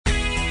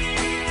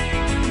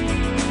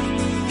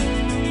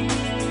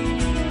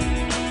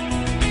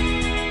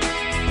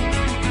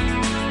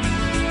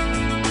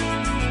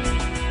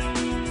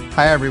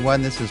Hi,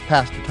 everyone. This is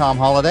Pastor Tom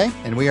Holliday,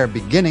 and we are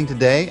beginning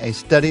today a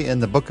study in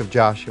the book of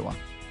Joshua.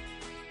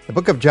 The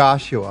book of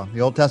Joshua,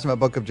 the Old Testament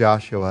book of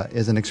Joshua,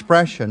 is an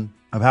expression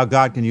of how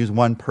God can use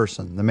one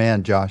person, the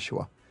man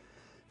Joshua.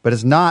 But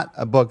it's not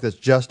a book that's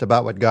just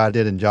about what God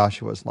did in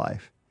Joshua's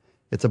life.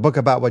 It's a book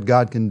about what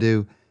God can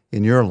do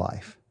in your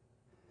life.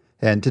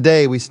 And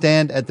today we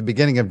stand at the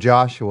beginning of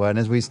Joshua, and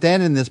as we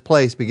stand in this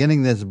place,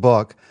 beginning this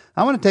book,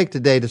 I want to take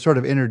today to sort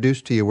of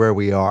introduce to you where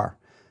we are.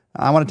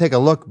 I want to take a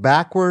look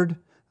backward,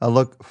 a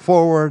look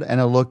forward,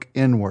 and a look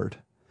inward.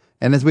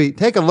 And as we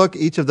take a look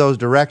each of those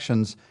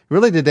directions,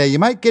 really today you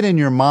might get in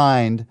your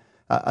mind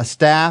a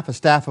staff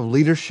of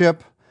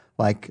leadership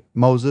like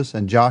Moses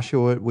and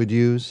Joshua would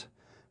use.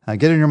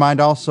 Get in your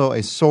mind also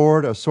a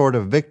sword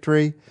of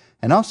victory,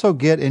 and also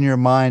get in your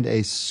mind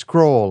a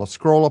scroll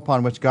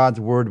upon which God's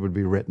word would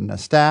be written, a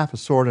staff, a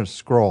sword, and a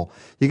scroll.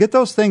 You get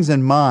those things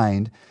in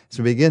mind as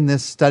we begin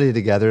this study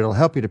together. It'll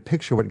help you to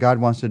picture what God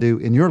wants to do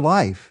in your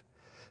life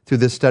through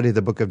this study of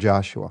the book of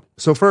Joshua.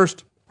 So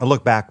first, a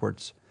look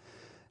backwards.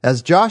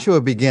 As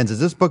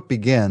this book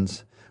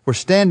begins, we're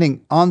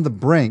standing on the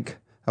brink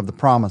of the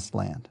promised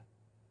land.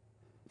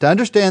 To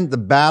understand the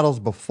battles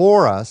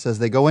before us as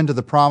they go into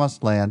the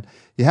promised land,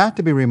 you have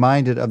to be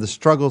reminded of the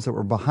struggles that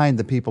were behind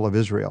the people of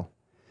Israel.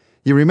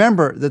 You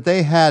remember that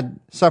they had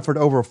suffered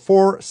over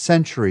 4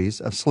 centuries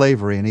of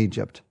slavery in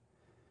Egypt.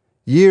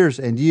 Years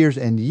and years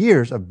and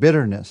years of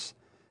bitterness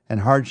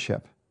and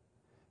hardship.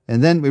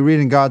 And then we read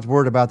in God's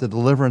word about the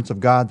deliverance of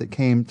God that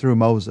came through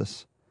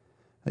Moses.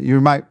 You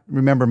might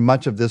remember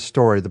much of this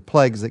story, the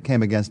plagues that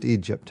came against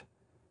Egypt.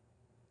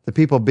 The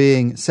people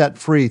being set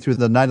free through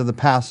the night of the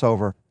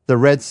Passover, the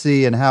Red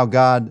Sea and how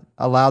God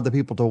allowed the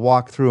people to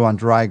walk through on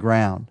dry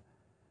ground.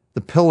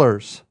 The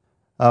pillars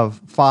of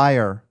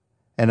fire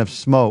and of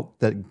smoke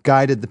that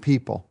guided the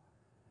people.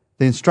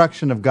 The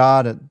instruction of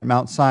God at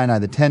Mount Sinai,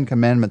 the 10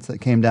 commandments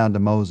that came down to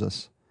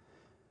Moses.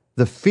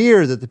 The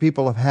fear that the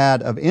people have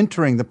had of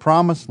entering the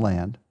promised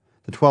land,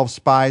 the 12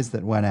 spies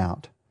that went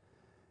out,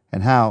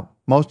 and how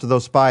most of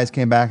those spies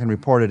came back and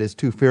reported, it's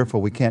too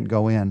fearful, we can't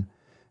go in.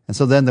 And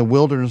so then the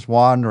wilderness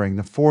wandering,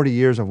 the 40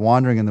 years of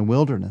wandering in the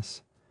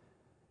wilderness.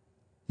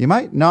 You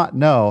might not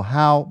know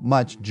how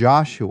much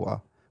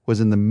Joshua was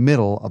in the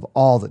middle of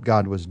all that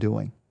God was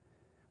doing.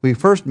 We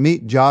first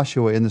meet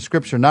Joshua in the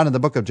scripture, not in the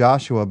book of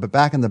Joshua, but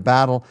back in the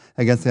battle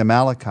against the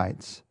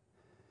Amalekites.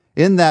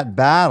 In that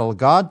battle,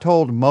 God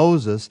told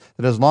Moses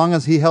that as long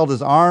as he held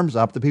his arms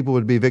up, the people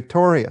would be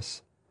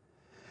victorious.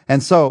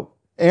 And so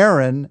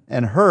Aaron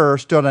and Hur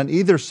stood on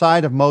either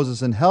side of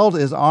Moses and held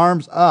his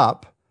arms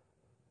up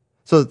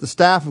so that the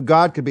staff of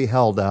God could be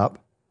held up,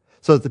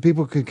 so that the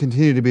people could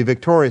continue to be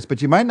victorious.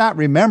 But you might not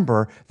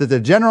remember that the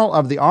general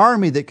of the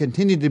army that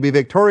continued to be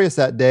victorious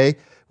that day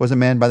was a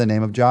man by the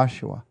name of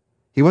Joshua.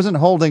 He wasn't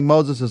holding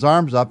Moses'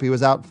 arms up, he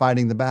was out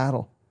fighting the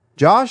battle.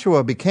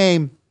 Joshua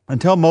became,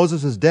 until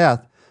Moses'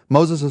 death,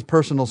 Moses'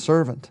 personal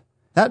servant.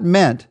 That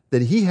meant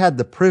that he had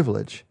the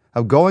privilege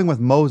of going with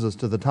Moses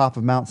to the top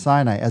of Mount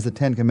Sinai as the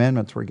 10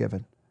 commandments were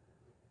given.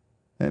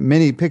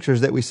 Many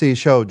pictures that we see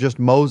show just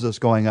Moses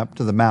going up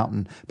to the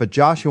mountain, but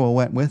Joshua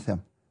went with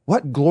him.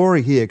 What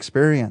glory he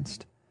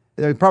experienced.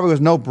 There probably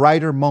was no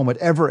brighter moment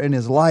ever in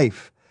his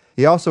life.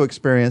 He also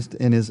experienced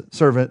in his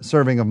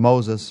serving of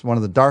Moses one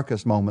of the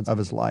darkest moments of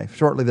his life,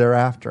 shortly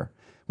thereafter,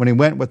 when he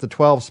went with the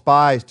 12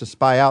 spies to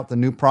spy out the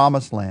new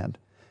promised land.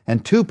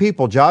 And 2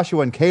 people,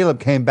 Joshua and Caleb,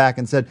 came back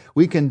and said,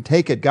 we can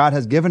take it, God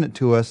has given it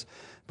to us.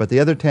 But the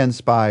other 10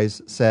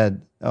 spies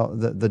said,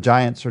 the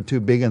giants are too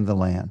big in the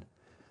land.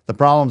 The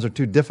problems are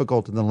too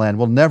difficult in the land.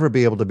 We'll never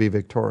be able to be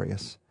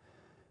victorious.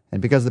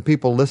 And because the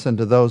people listened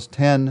to those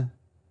 10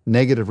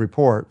 negative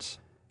reports,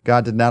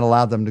 God did not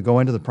allow them to go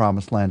into the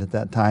promised land at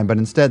that time, but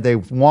instead they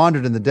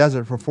wandered in the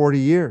desert for 40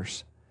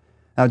 years.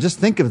 Now just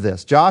think of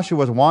this. Joshua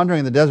was wandering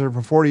in the desert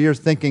for 40 years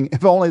thinking,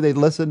 if only they'd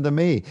listened to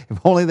me, if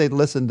only they'd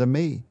listened to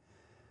me.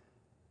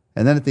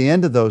 And then at the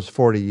end of those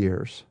 40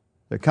 years,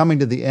 they're coming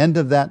to the end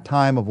of that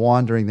time of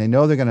wandering. They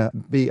know they're going to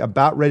be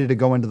about ready to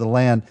go into the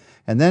land.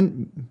 And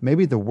then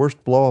maybe the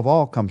worst blow of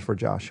all comes for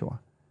Joshua.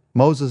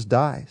 Moses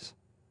dies.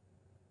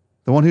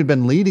 The one who'd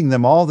been leading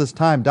them all this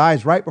time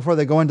dies right before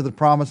they go into the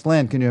promised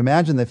land. Can you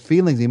imagine the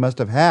feelings he must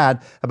have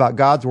had about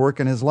God's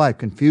work in his life?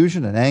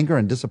 Confusion and anger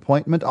and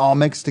disappointment all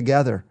mixed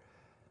together.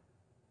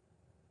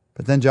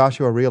 But then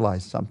Joshua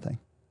realized something.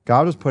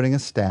 God was putting a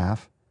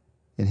staff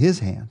in his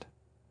hand.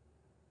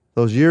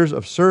 Those years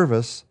of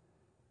service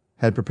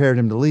had prepared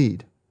him to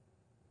lead.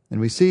 And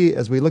we see,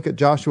 as we look at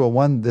Joshua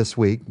 1 this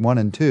week, 1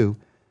 and 2,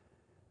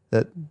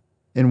 that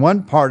in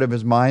one part of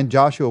his mind,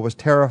 Joshua was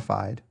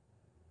terrified.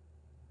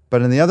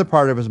 But in the other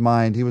part of his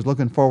mind, he was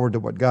looking forward to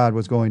what God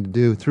was going to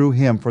do through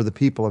him for the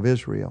people of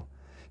Israel.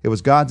 It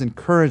was God's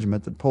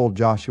encouragement that pulled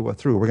Joshua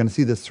through. We're going to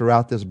see this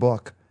throughout this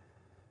book.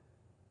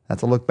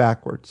 That's a look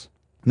backwards.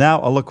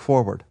 Now a look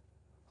forward.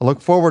 A look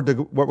forward to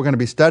what we're going to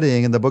be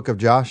studying in the book of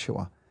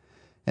Joshua.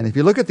 And if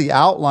you look at the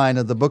outline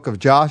of the book of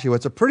Joshua,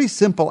 it's a pretty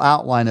simple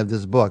outline of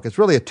this book. It's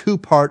really a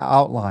 2-part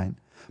outline.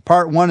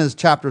 Part 1 is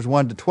chapters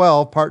 1 to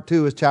 12. Part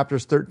 2 is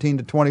chapters 13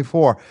 to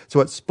 24. So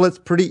it splits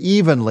pretty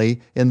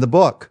evenly in the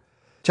book.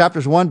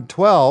 Chapters 1 to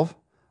 12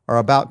 are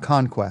about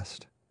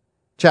conquest.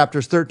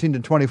 Chapters 13 to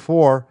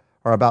 24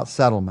 are about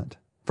settlement.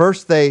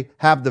 First, they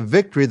have the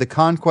victory, the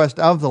conquest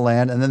of the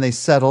land, and then they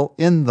settle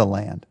in the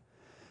land.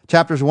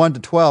 Chapters 1 to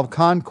 12,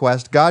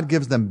 conquest, God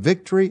gives them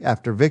victory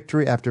after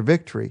victory after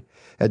victory.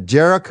 At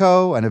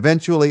Jericho, and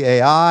eventually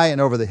Ai,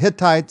 and over the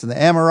Hittites and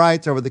the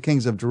Amorites, over the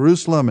kings of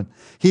Jerusalem and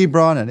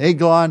Hebron and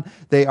Eglon,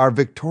 they are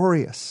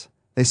victorious.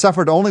 They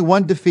suffered only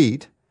one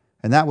defeat,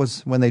 and that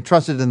was when they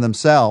trusted in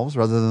themselves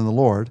rather than the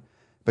Lord.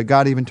 But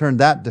God even turned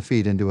that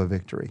defeat into a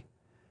victory.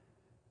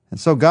 And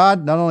so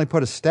God not only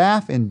put a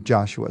staff in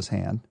Joshua's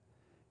hand,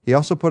 he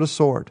also put a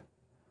sword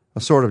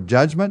of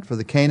judgment for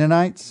the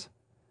Canaanites,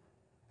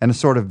 and a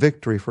sword of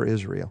victory for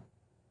Israel.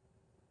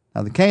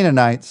 Now the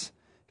Canaanites,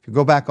 if you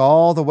go back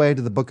all the way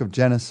to the book of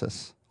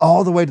Genesis,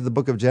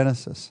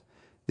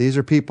 these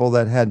are people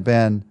that had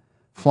been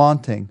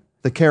flaunting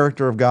the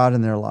character of God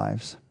in their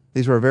lives.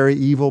 These were very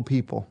evil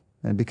people.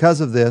 And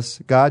because of this,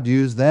 God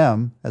used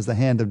them as the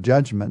hand of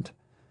judgment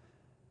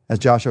as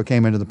Joshua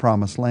came into the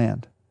promised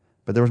land.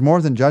 But there was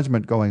more than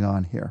judgment going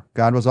on here.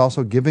 God was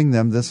also giving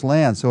them this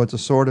land, so it's a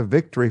sword of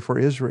victory for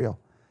Israel.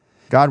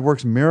 God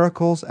works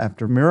miracles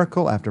after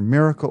miracle after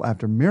miracle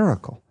after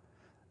miracle.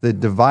 The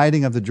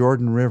dividing of the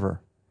Jordan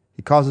River.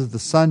 He causes the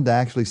sun to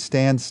actually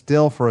stand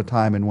still for a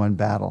time in one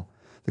battle.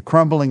 The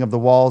crumbling of the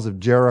walls of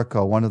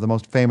Jericho, one of the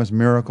most famous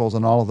miracles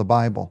in all of the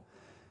Bible.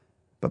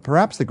 But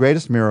perhaps the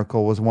greatest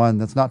miracle was one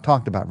that's not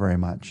talked about very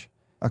much.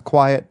 A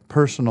quiet,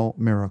 personal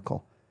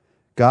miracle.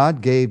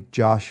 God gave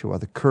Joshua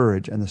the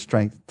courage and the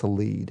strength to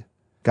lead.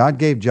 God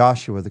gave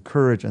Joshua the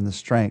courage and the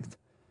strength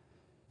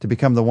to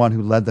become the one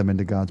who led them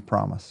into God's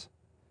promise.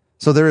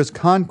 So there is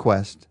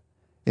conquest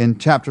in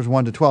chapters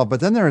 1 to 12,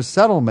 but then there is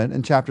settlement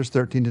in chapters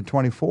 13 to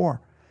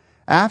 24.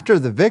 After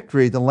the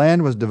victory, the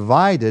land was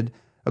divided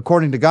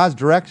according to God's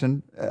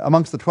direction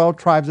amongst the 12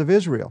 tribes of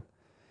Israel.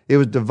 It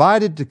was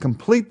divided to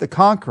complete the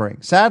conquering.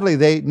 Sadly,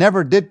 they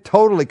never did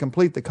totally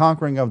complete the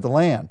conquering of the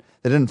land.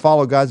 They didn't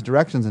follow God's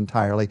directions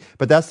entirely,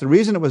 but that's the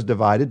reason it was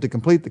divided, to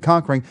complete the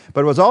conquering,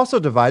 but it was also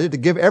divided to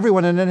give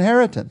everyone an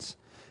inheritance.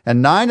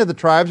 And 9 of the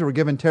tribes were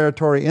given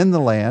territory in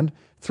the land.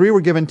 3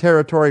 were given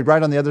territory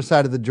right on the other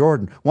side of the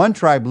Jordan. One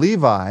tribe,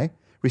 Levi,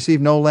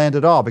 received no land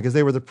at all because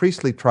they were the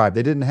priestly tribe.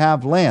 They didn't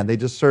have land. They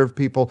just served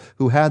people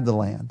who had the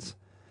lands.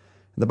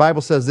 The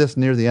Bible says this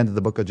near the end of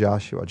the book of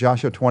Joshua,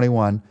 Joshua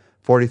 21,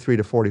 43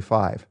 to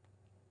 45.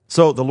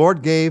 So the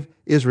Lord gave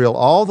Israel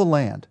all the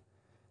land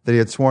that he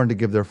had sworn to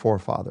give their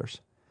forefathers,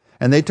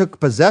 and they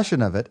took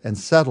possession of it and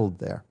settled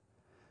there.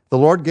 The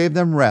Lord gave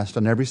them rest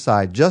on every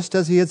side, just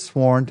as he had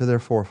sworn to their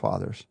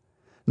forefathers.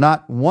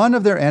 Not one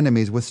of their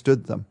enemies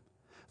withstood them.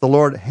 The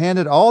Lord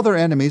handed all their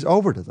enemies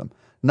over to them.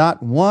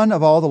 Not one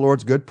of all the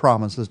Lord's good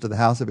promises to the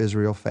house of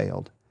Israel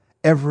failed.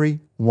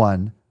 Every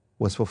one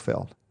was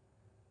fulfilled.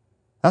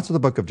 That's what the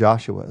book of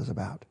Joshua is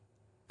about.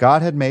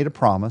 God had made a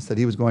promise that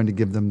he was going to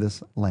give them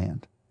this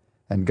land,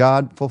 and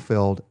God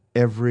fulfilled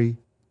every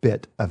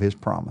bit of his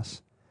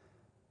promise.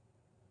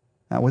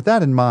 Now, with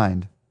that in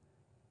mind,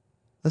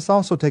 let's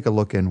also take a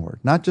look inward.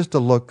 Not just a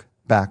look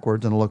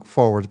backwards and a look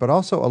forwards, but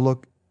also a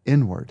look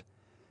inward.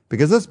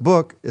 Because this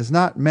book is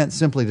not meant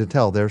simply to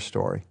tell their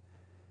story.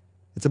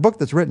 It's a book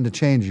that's written to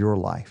change your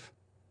life.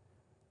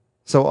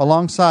 So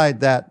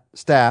alongside that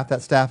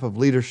staff of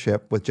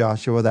leadership with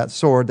Joshua, that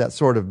sword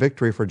of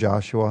victory for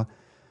Joshua,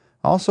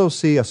 I also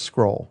see a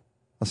scroll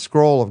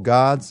of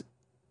God's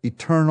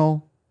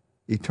eternal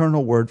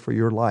word for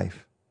your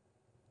life.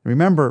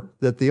 Remember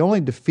that the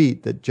only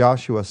defeat that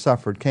Joshua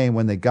suffered came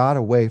when they got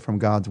away from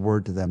God's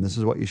word to them. This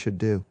is what you should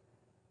do.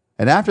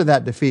 And after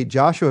that defeat,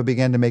 Joshua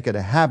began to make it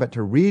a habit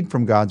to read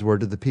from God's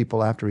word to the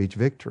people after each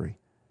victory.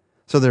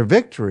 So their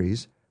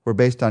victories were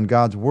based on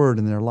God's word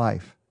in their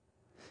life.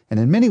 And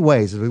in many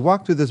ways, as we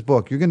walk through this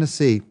book, you're going to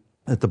see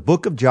that the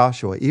book of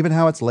Joshua, even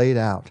how it's laid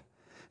out,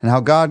 and how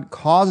God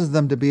causes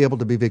them to be able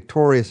to be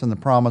victorious in the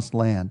promised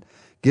land,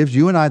 gives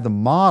you and I the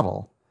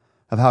model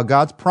of how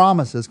God's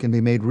promises can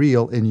be made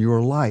real in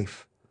your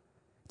life.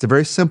 It's a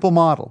very simple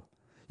model.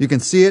 You can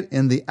see it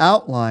in the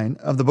outline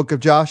of the book of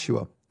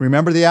Joshua.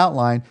 Remember the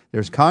outline.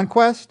 There's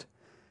conquest,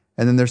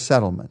 and then there's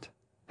settlement.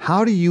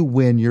 How do you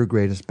win your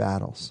greatest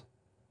battles?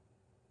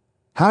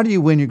 How do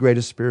you win your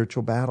greatest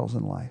spiritual battles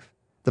in life?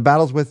 The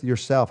battles with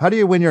yourself. How do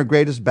you win your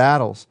greatest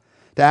battles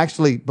to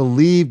actually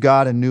believe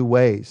God in new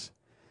ways?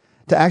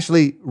 To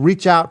actually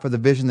reach out for the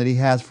vision that he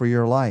has for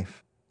your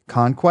life?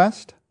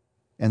 Conquest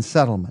and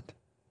settlement.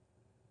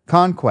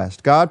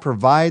 Conquest. God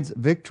provides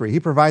victory. He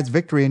provides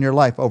victory in your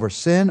life over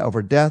sin,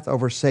 over death,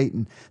 over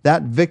Satan.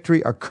 That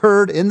victory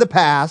occurred in the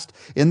past,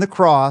 in the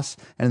cross,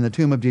 and in the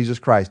tomb of Jesus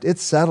Christ.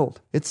 It's settled.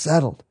 It's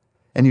settled.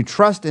 And you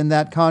trust in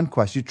that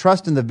conquest. You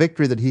trust in the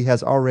victory that he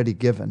has already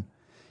given.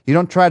 You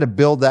don't try to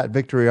build that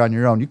victory on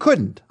your own. You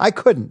couldn't. I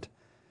couldn't.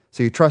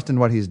 So you trust in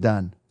what he's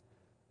done.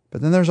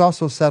 But then there's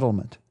also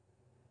settlement.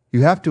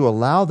 You have to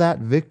allow that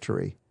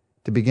victory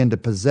to begin to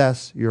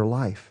possess your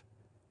life.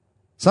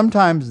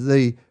 Sometimes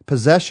the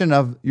possession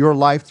of your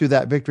life through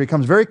that victory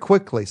comes very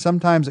quickly.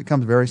 Sometimes it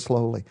comes very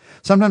slowly.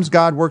 Sometimes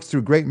God works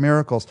through great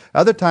miracles.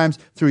 Other times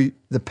through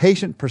the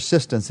patient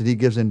persistence that He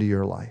gives into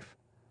your life.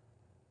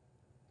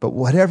 But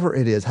whatever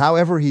it is,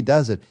 however He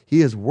does it,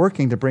 He is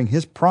working to bring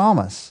His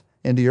promise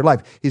into your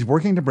life. He's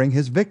working to bring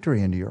His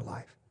victory into your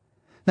life.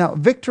 Now,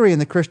 victory in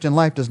the Christian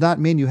life does not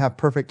mean you have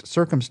perfect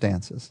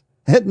circumstances.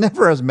 It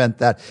never has meant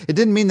that. It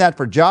didn't mean that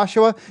for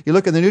Joshua. You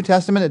look in the New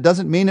Testament, it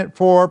doesn't mean it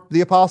for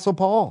the Apostle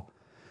Paul.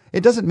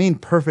 It doesn't mean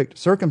perfect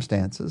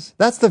circumstances.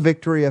 That's the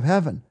victory of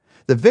heaven.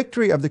 The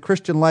victory of the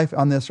Christian life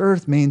on this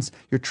earth means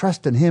you're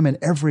trusting Him in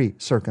every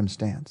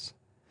circumstance.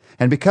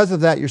 And because of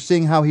that, you're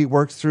seeing how He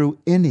works through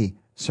any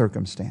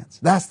circumstance.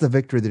 That's the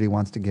victory that He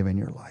wants to give in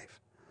your life.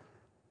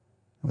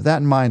 With that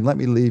in mind, let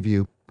me leave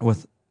you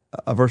with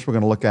a verse we're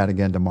going to look at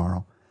again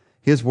tomorrow.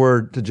 His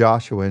word to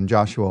Joshua in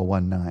Joshua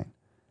 1:9.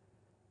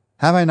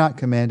 Have I not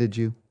commanded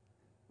you?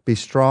 Be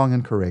strong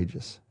and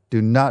courageous.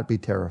 Do not be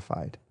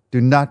terrified. Do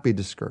not be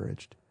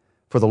discouraged.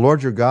 For the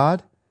Lord your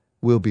God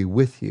will be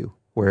with you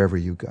wherever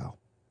you go.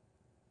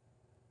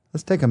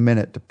 Let's take a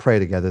minute to pray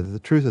together that the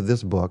truth of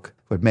this book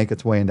would make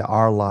its way into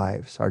our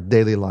lives, our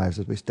daily lives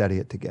as we study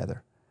it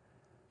together.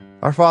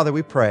 Our Father,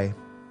 I pray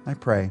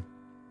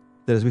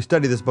that as we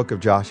study this book of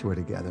Joshua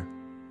together,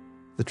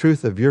 the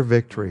truth of your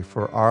victory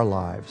for our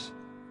lives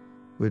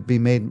would be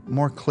made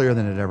more clear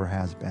than it ever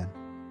has been.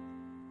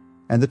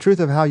 And the truth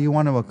of how you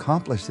want to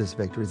accomplish this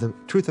victory, the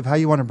truth of how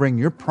you want to bring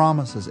your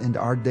promises into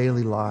our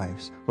daily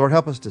lives. Lord,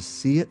 help us to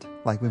see it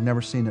like we've never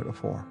seen it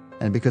before.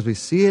 And because we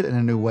see it in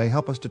a new way,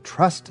 help us to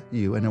trust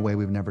you in a way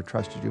we've never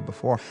trusted you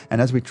before. And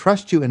as we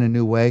trust you in a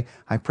new way,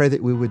 I pray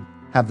that we would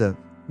have the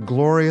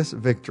glorious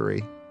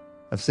victory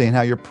of seeing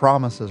how your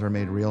promises are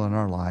made real in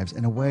our lives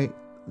in a way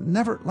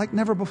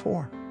never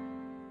before.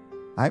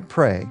 I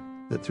pray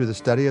that through the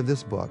study of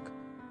this book,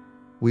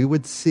 we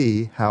would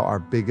see how our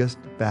biggest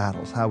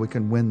battles, how we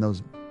can win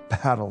those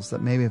battles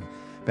that maybe have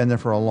been there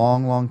for a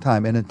long, long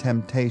time, in a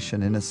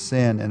temptation, in a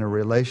sin, in a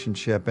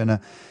relationship, in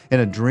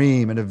a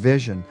dream, in a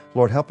vision.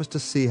 Lord, help us to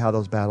see how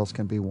those battles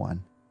can be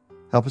won.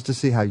 Help us to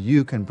see how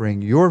you can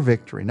bring your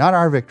victory, not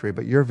our victory,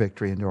 but your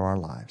victory into our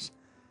lives.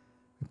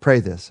 We pray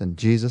this in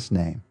Jesus'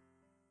 name.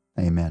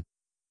 Amen.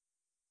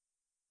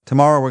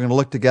 Tomorrow we're going to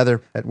look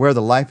together at where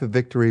the life of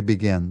victory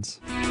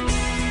begins.